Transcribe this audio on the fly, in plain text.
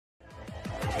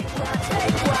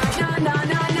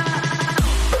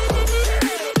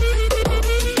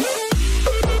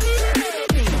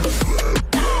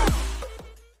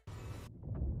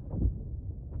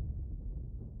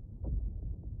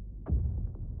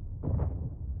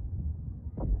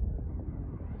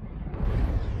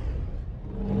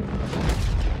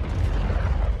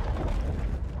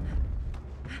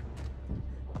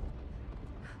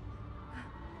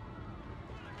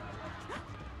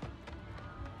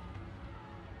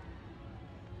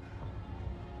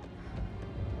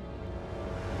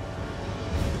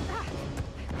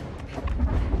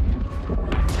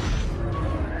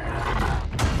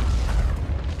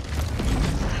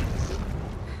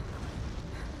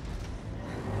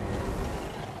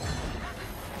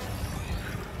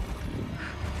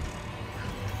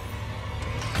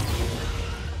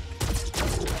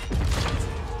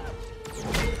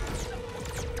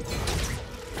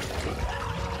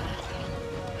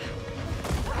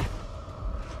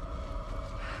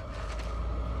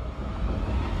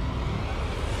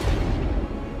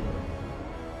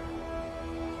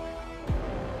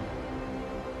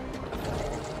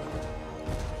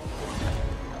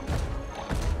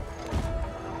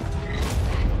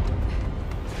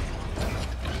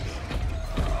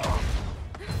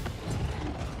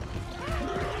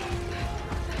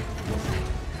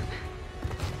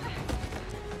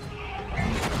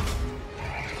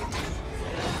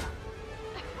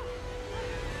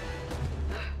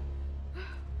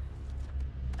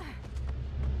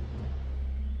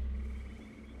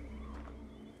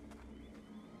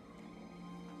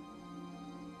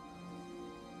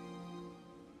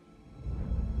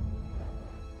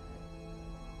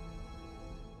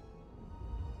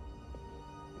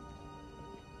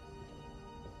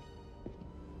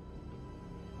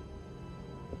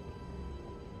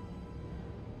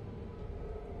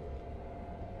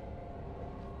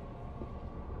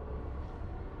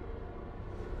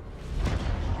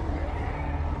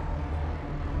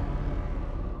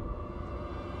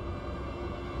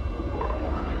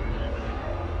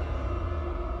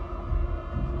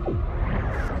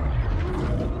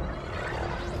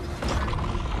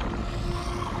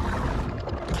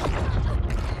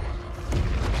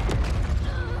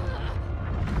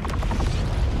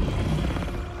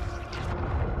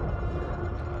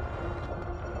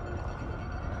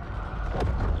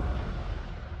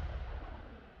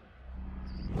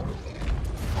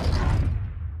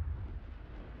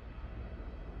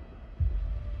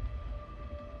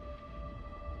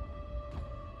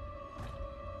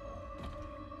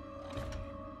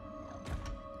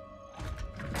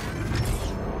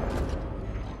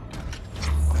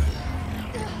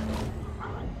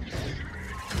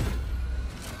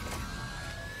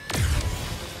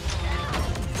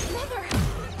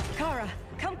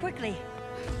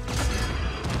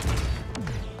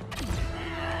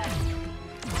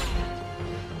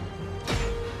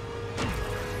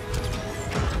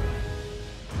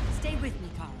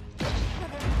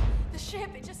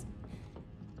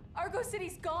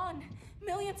city's gone.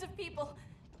 Millions of people.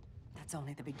 That's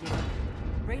only the beginning.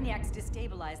 Brainiac's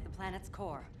destabilized the planet's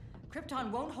core.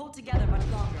 Krypton won't hold together much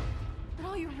longer. But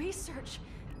all your research,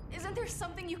 isn't there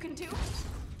something you can do?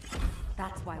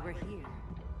 That's why we're here.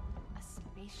 A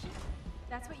spaceship?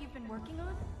 That's what you've been working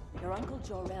on? Your Uncle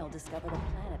Jor-El discovered a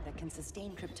planet that can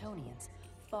sustain Kryptonians,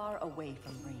 far away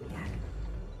from Brainiac.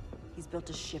 He's built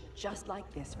a ship just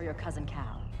like this for your cousin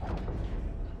Cal.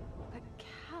 But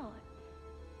Cal,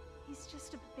 he's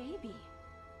just a baby.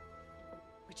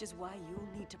 Which is why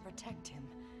you'll need to protect him.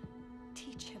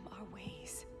 Teach him our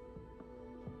ways.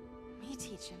 Me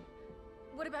teach him?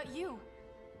 What about you?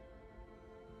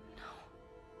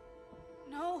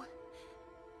 No.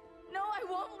 No, I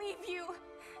won't leave you.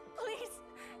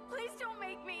 Please don't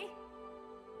make me.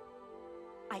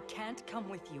 I can't come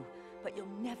with you, but you'll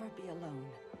never be alone.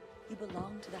 You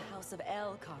belong to the House of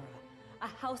El, Kara, a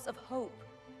house of hope.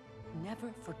 Never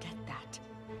forget that.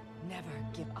 Never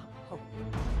give up hope.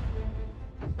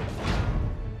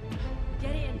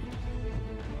 Get in.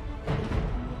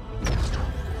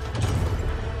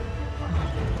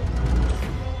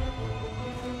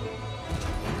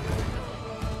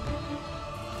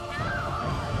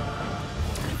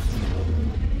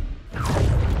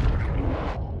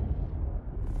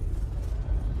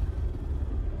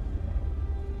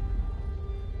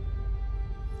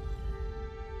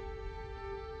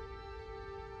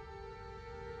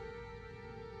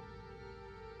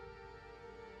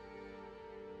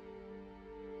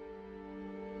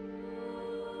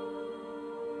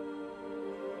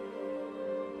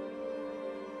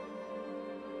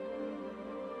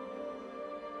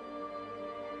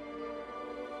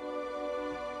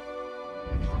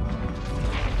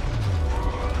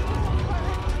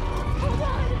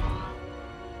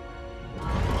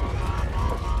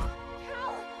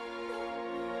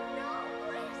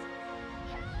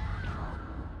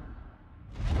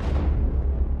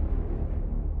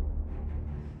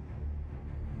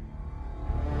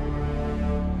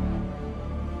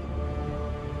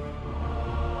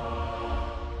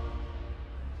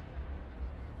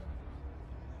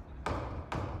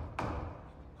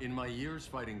 In my years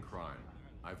fighting crime,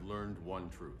 I've learned one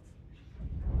truth.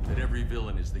 That every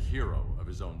villain is the hero of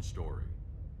his own story.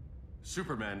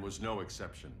 Superman was no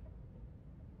exception.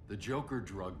 The Joker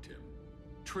drugged him,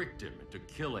 tricked him into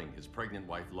killing his pregnant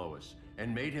wife Lois,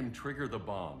 and made him trigger the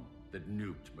bomb that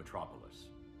nuked Metropolis.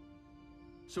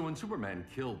 So when Superman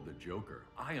killed the Joker,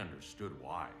 I understood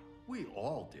why. We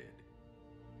all did.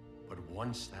 But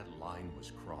once that line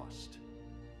was crossed,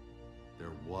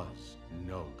 there was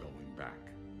no going back.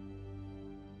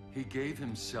 He gave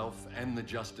himself and the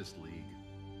Justice League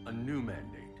a new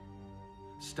mandate.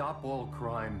 Stop all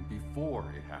crime before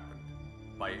it happened,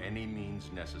 by any means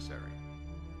necessary.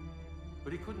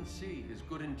 But he couldn't see his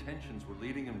good intentions were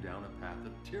leading him down a path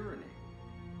of tyranny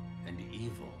and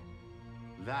evil.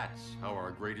 That's how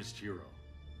our greatest hero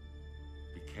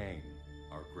became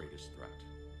our greatest threat.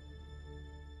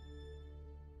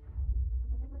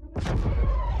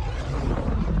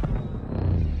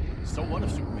 So what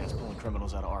if Superman's pulling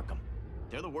criminals out of Arkham?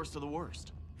 They're the worst of the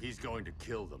worst. He's going to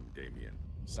kill them, Damian.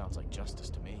 Sounds like justice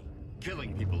to me.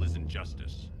 Killing people isn't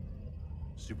justice.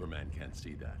 Superman can't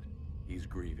see that. He's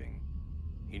grieving.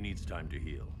 He needs time to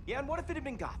heal. Yeah, and what if it had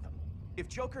been Gotham? If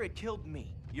Joker had killed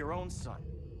me, your own son?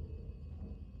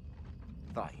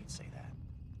 Thought he'd say that.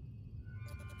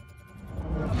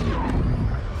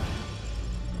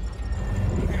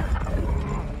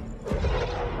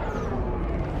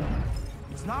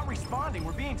 It's not responding.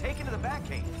 We're being taken to the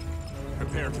Batcave.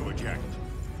 Prepare to eject.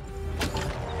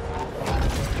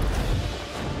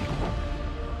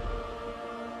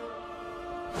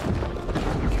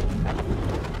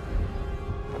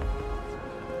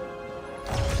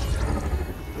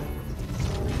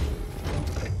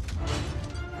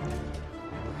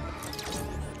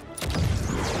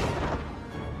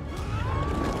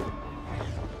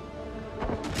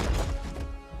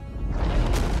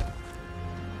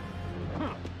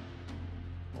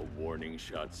 Warning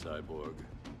shot, Cyborg.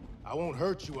 I won't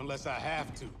hurt you unless I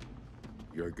have to.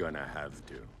 You're gonna have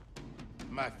to.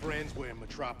 My friends were in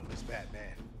Metropolis,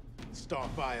 Batman.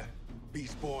 Starfire,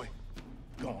 Beast Boy,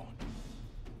 gone.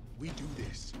 We do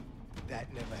this.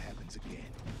 That never happens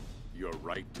again. You're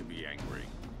right to be angry,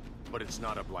 but it's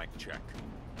not a blank check.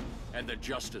 And the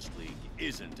Justice League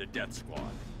isn't a death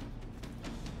squad.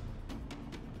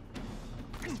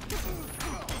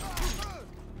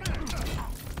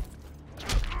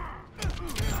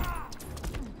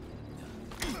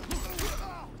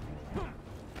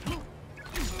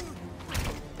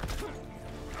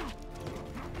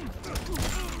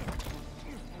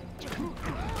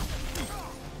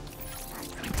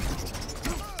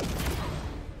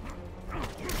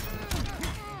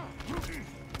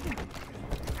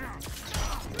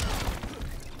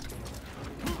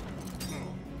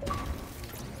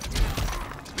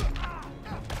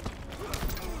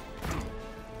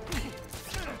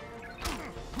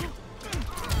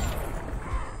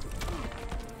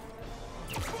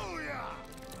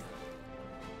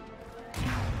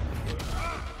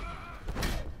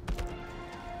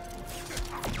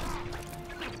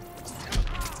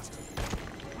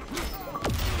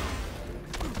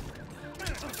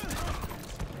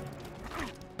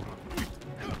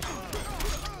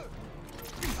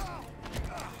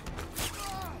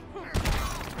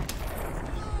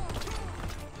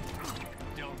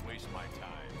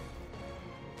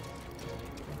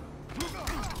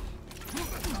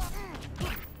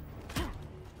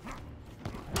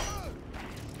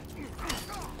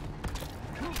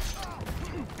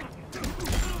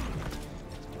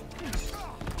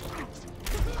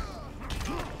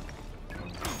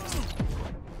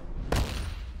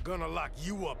 gonna lock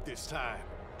you up this time.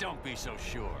 Don't be so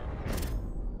sure.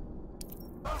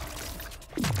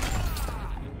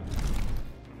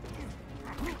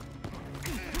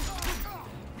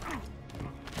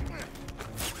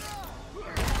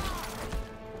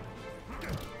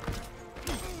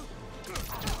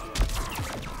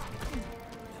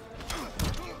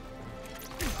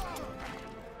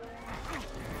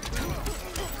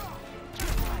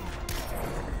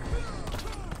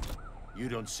 You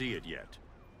don't see it yet,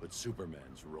 but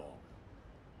Superman's wrong.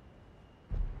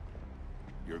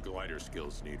 Your glider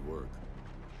skills need work.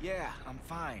 Yeah, I'm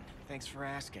fine. Thanks for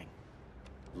asking.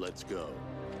 Let's go.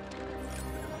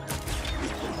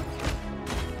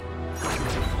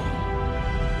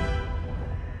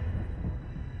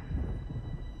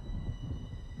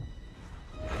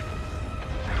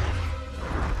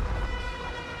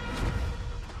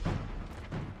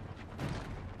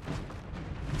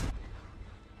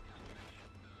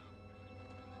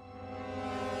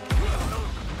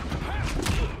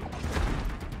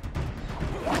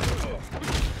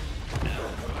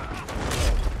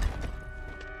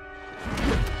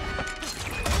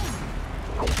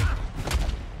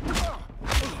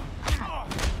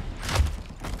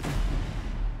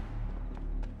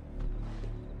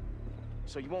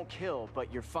 So you won't kill,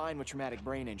 but you're fine with traumatic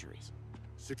brain injuries.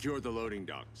 Secure the loading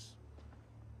docks.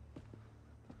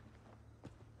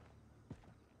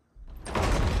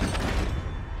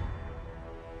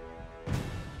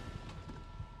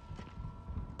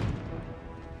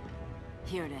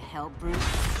 Here to help, Bruce?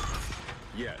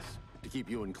 Yes, to keep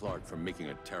you and Clark from making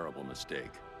a terrible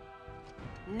mistake.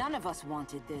 None of us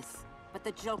wanted this, but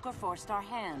the Joker forced our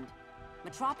hand.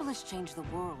 Metropolis changed the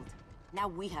world. Now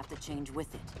we have to change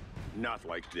with it. Not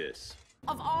like this.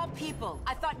 Of all people,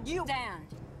 I thought you stand.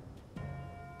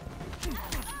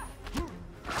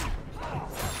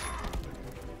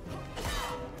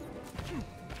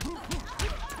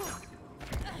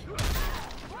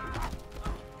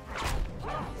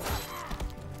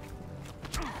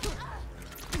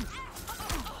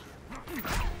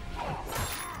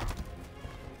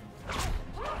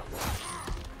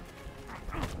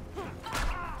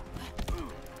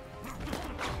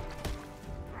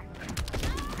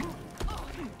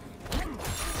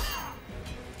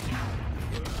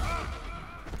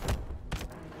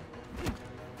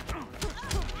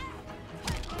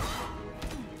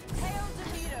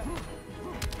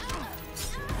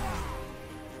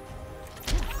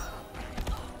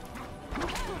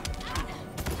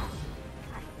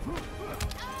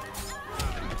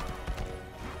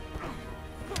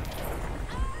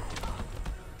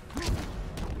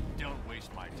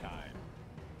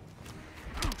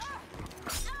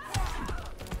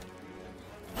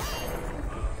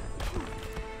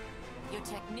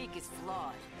 Technique is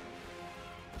flawed.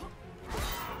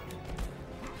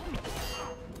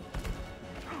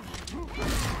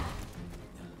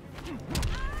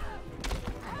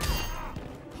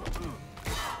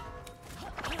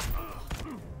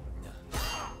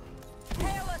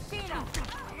 Hail Athena!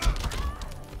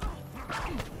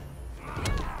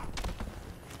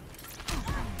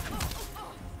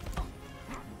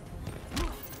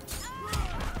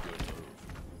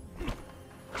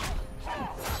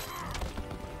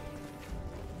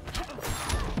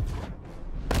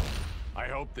 I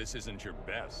hope this isn't your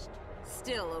best.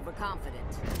 Still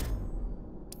overconfident.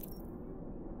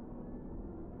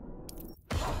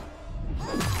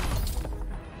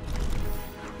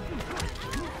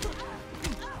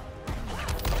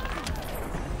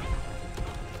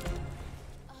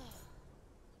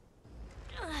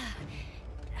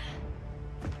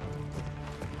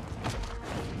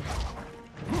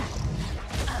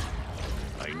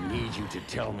 I need you to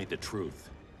tell me the truth.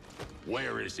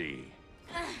 Where is he?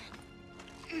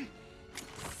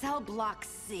 Cell block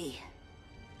C.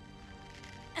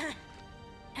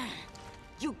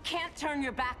 You can't turn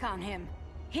your back on him.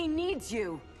 He needs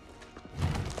you.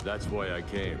 That's why I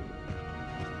came.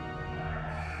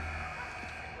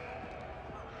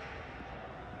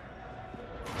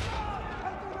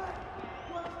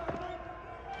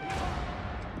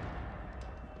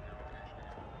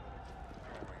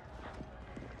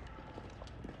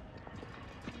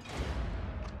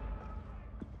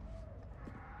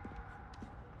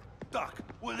 Doc,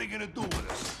 what are they gonna do with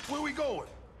us? Where we going?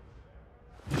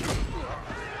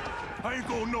 I ain't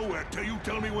going nowhere till you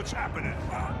tell me what's happening.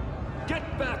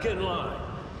 Get back in line!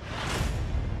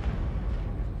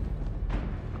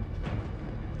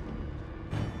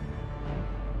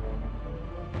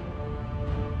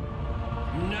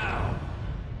 Now!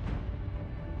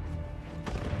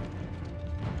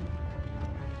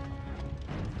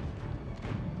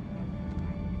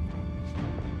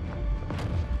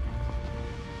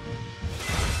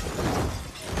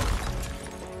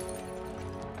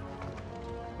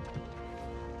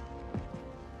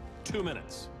 2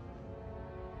 minutes.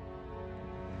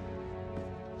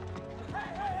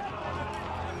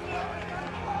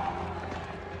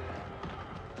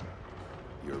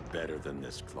 You're better than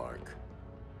this, Clark.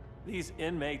 These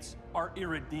inmates are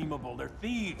irredeemable. They're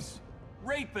thieves,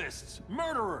 rapists,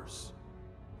 murderers.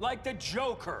 Like the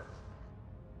Joker.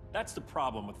 That's the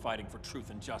problem with fighting for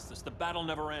truth and justice. The battle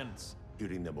never ends.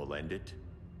 Shooting them will end it?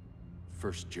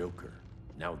 First Joker,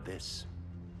 now this.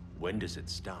 When does it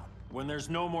stop? When there's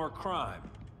no more crime.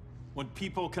 When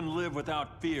people can live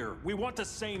without fear. We want the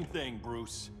same thing,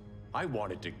 Bruce. I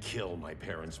wanted to kill my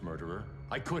parents' murderer.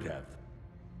 I could have.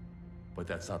 But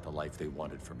that's not the life they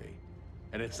wanted for me.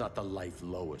 And it's not the life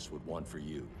Lois would want for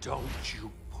you. Don't you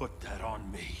put that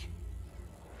on me.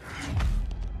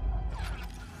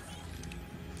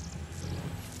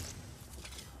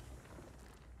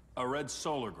 A red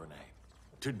solar grenade.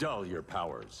 To dull your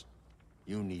powers,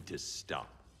 you need to stop.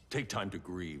 Take time to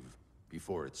grieve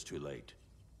before it's too late.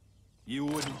 You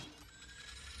wouldn't...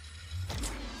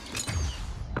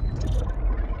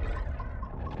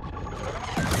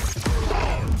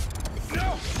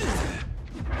 No!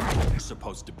 You're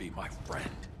supposed to be my friend.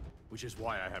 Which is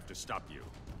why I have to stop you.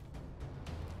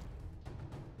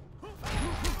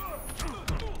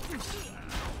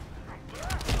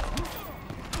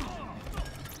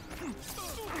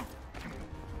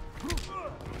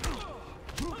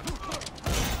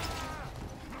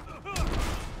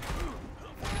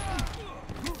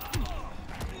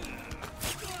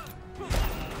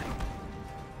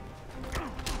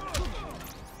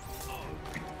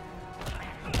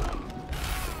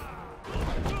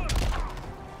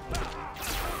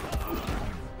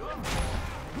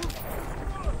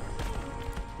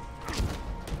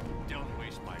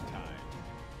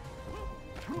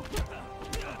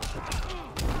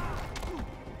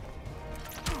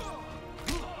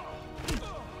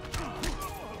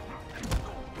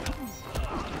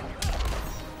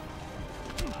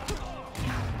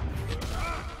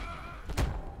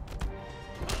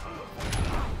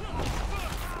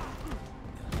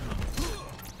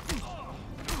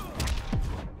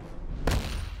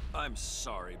 I'm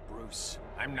sorry, Bruce.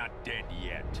 I'm not dead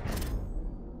yet.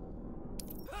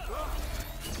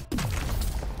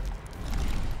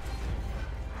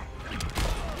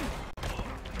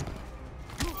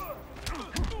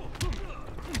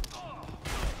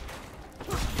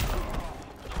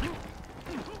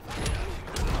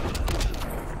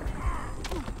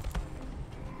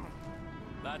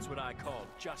 That's what I call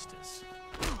justice.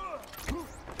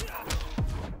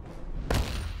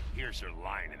 Here's your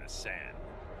line in the sand.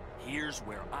 Here's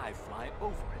where I fly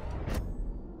over it.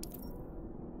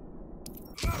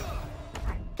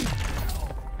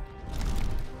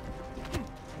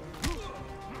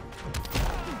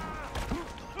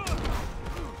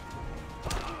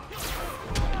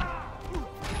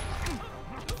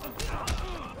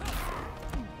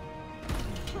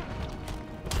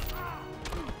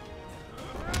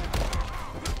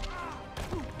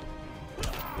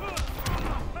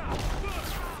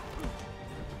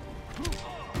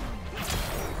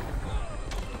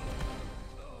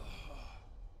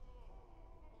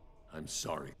 I'm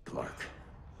sorry, Clark.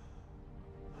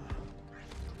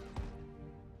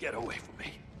 Get away from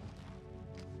me.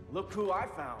 Look who I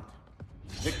found.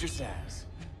 Victor Saz.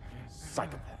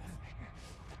 Psychopath.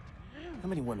 How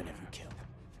many women have you killed?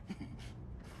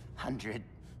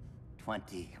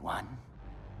 121.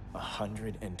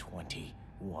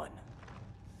 121.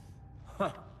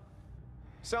 Huh.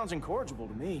 Sounds incorrigible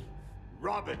to me.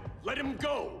 Robin, let him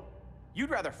go!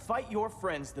 You'd rather fight your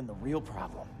friends than the real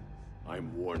problem.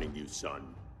 I'm warning you,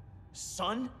 son.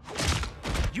 Son?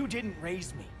 You didn't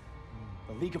raise me.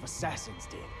 The League of Assassins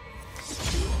did.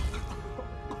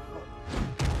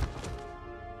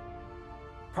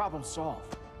 Problem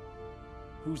solved.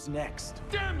 Who's next?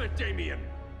 Damn it, Damien!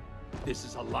 This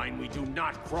is a line we do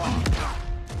not cross.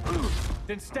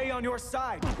 Then stay on your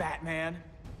side, Batman.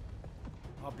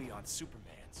 I'll be on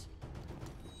Superman's.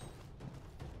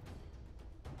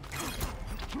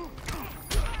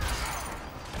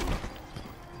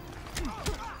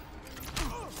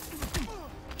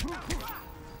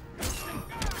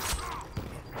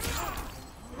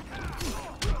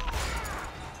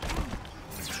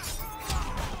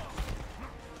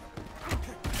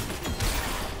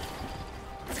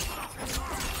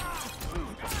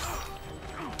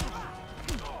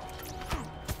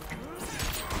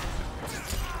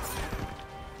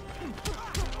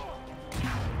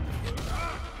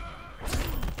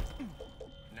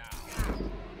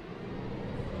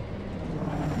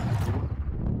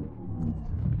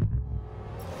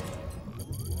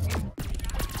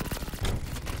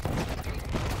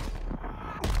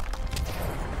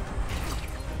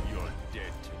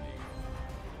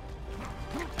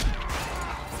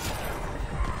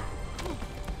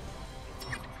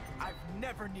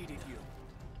 never needed you.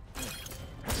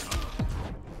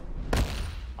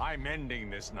 I'm ending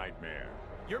this nightmare.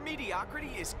 Your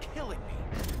mediocrity is killing me.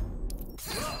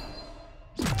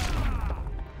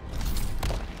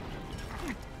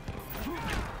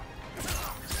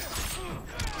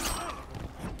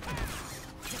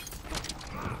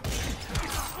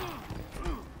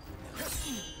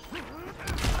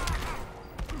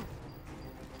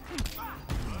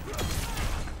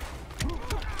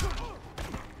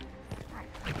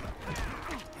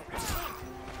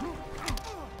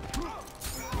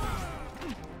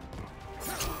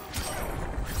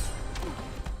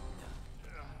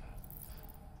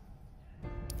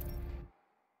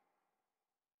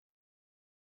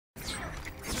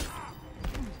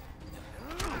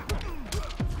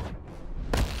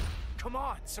 Come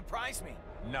on, surprise me.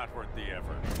 Not worth the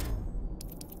effort.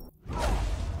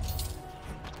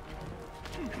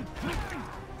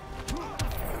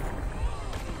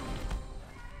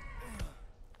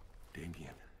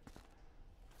 Damien.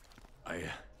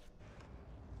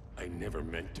 I never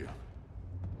meant to.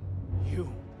 You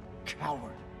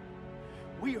coward.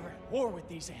 We are at war with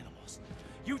these animals.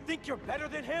 You think you're better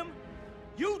than him?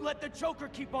 You let the Joker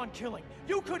keep on killing.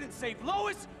 You couldn't save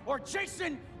Lois, or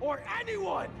Jason, or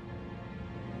anyone!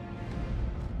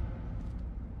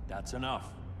 That's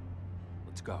enough.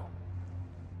 Let's go.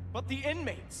 But the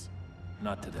inmates.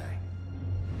 Not today.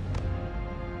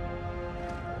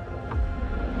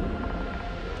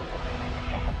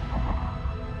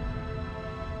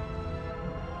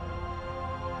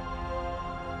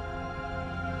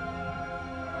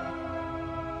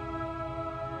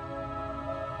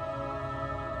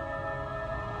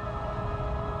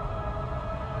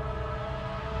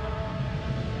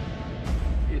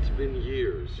 It's been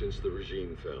years since the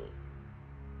regime fell.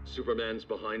 Superman's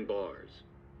behind bars.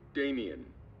 Damien,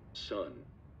 son,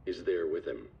 is there with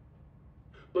him.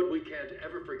 But we can't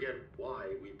ever forget why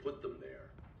we put them there.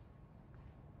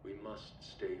 We must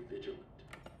stay vigilant.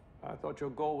 I thought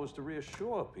your goal was to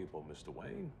reassure people, Mr.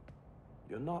 Wayne.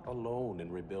 You're not alone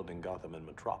in rebuilding Gotham and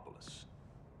Metropolis.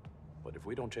 But if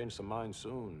we don't change some minds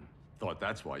soon... Thought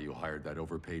that's why you hired that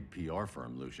overpaid PR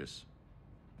firm, Lucius.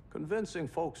 Convincing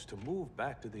folks to move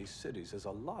back to these cities is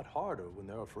a lot harder when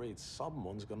they're afraid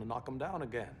someone's gonna knock them down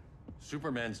again.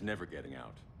 Superman's never getting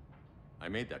out. I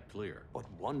made that clear. But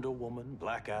Wonder Woman,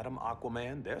 Black Adam,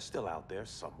 Aquaman, they're still out there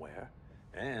somewhere.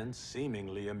 And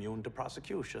seemingly immune to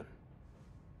prosecution.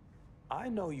 I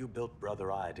know you built Brother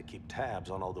Eye to keep tabs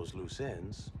on all those loose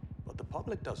ends, but the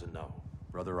public doesn't know.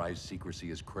 Brother Eye's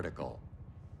secrecy is critical.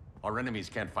 Our enemies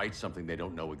can't fight something they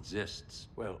don't know exists.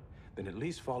 Well, then at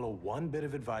least follow one bit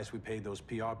of advice we paid those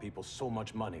PR people so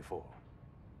much money for.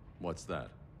 What's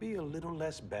that? Be a little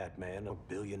less Batman or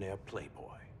billionaire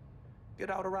playboy. Get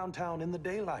out around town in the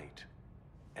daylight.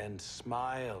 And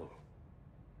smile.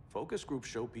 Focus groups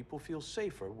show people feel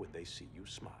safer when they see you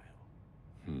smile.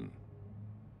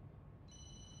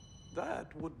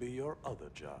 That would be your other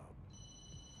job.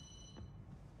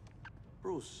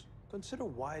 Bruce, consider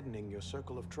widening your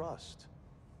circle of trust.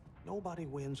 Nobody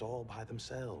wins all by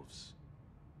themselves.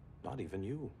 Not even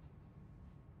you.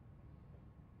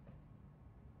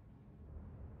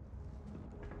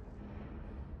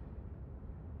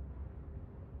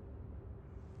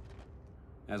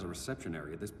 As a reception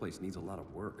area, this place needs a lot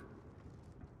of work.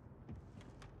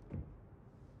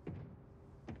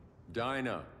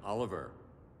 Dinah, Oliver,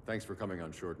 thanks for coming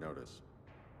on short notice.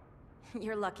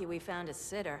 You're lucky we found a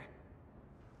sitter.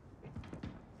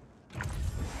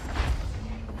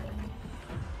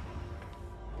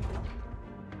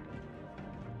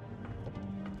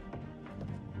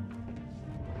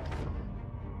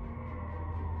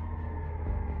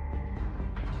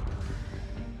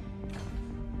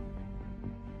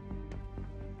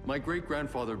 My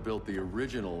great-grandfather built the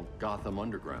original Gotham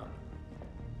Underground.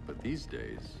 But these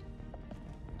days,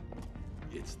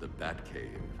 it's the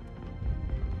Batcave.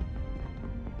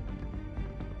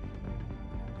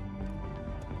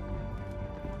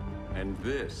 And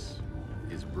this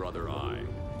is Brother Eye.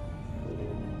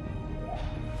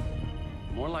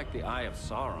 More like the Eye of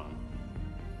Sauron.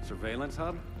 Surveillance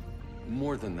hub?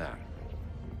 More than that.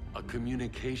 A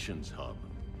communications hub,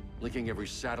 linking every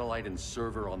satellite and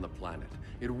server on the planet.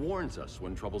 It warns us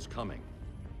when trouble's coming,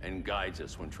 and guides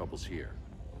us when trouble's here.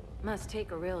 Must take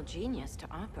a real genius to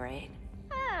operate.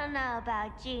 I don't know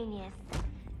about genius,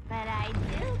 but I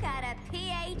do got a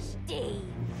PhD.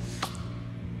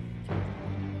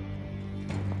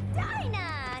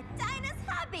 Dinah's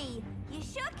hubby! You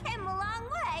shook him a long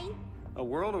way. A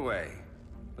world away.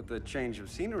 But the change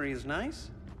of scenery is nice.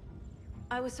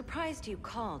 I was surprised you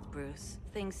called, Bruce.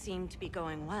 Things seem to be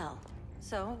going well.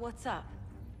 So, what's up?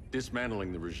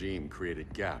 Dismantling the regime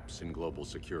created gaps in global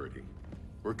security.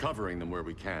 We're covering them where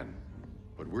we can,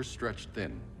 but we're stretched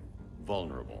thin,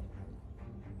 vulnerable.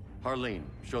 Harleen,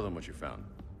 show them what you found.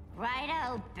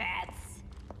 Righto, Bats.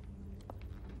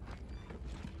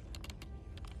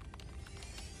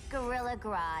 Gorilla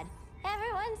Grodd.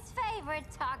 Everyone's favorite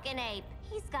talking ape.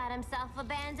 He's got himself a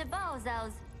band of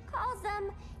bozos. Calls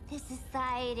them the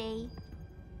Society.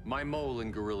 My mole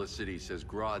in Gorilla City says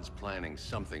Grodd's planning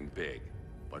something big.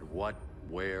 But what,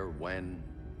 where, when,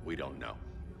 we don't know.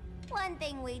 One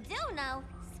thing we do know,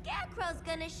 Scarecrow's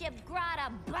gonna ship Grodd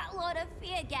a buttload of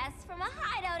fear gas from a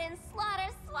hideout in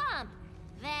Slaughter Swamp.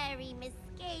 Very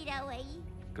mosquito-y.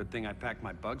 Good thing I packed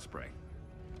my bug spray.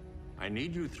 I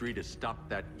need you three to stop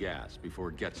that gas before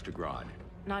it gets to Grodd.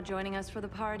 Not joining us for the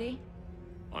party?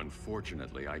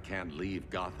 Unfortunately, I can't leave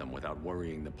Gotham without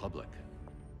worrying the public.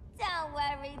 Don't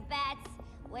worry, Bats.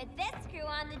 With this crew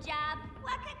on the job,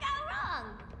 what could go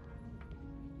wrong?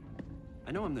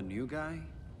 I know I'm the new guy,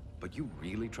 but you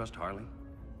really trust Harley?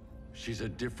 She's a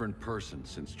different person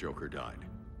since Joker died.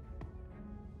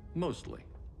 Mostly.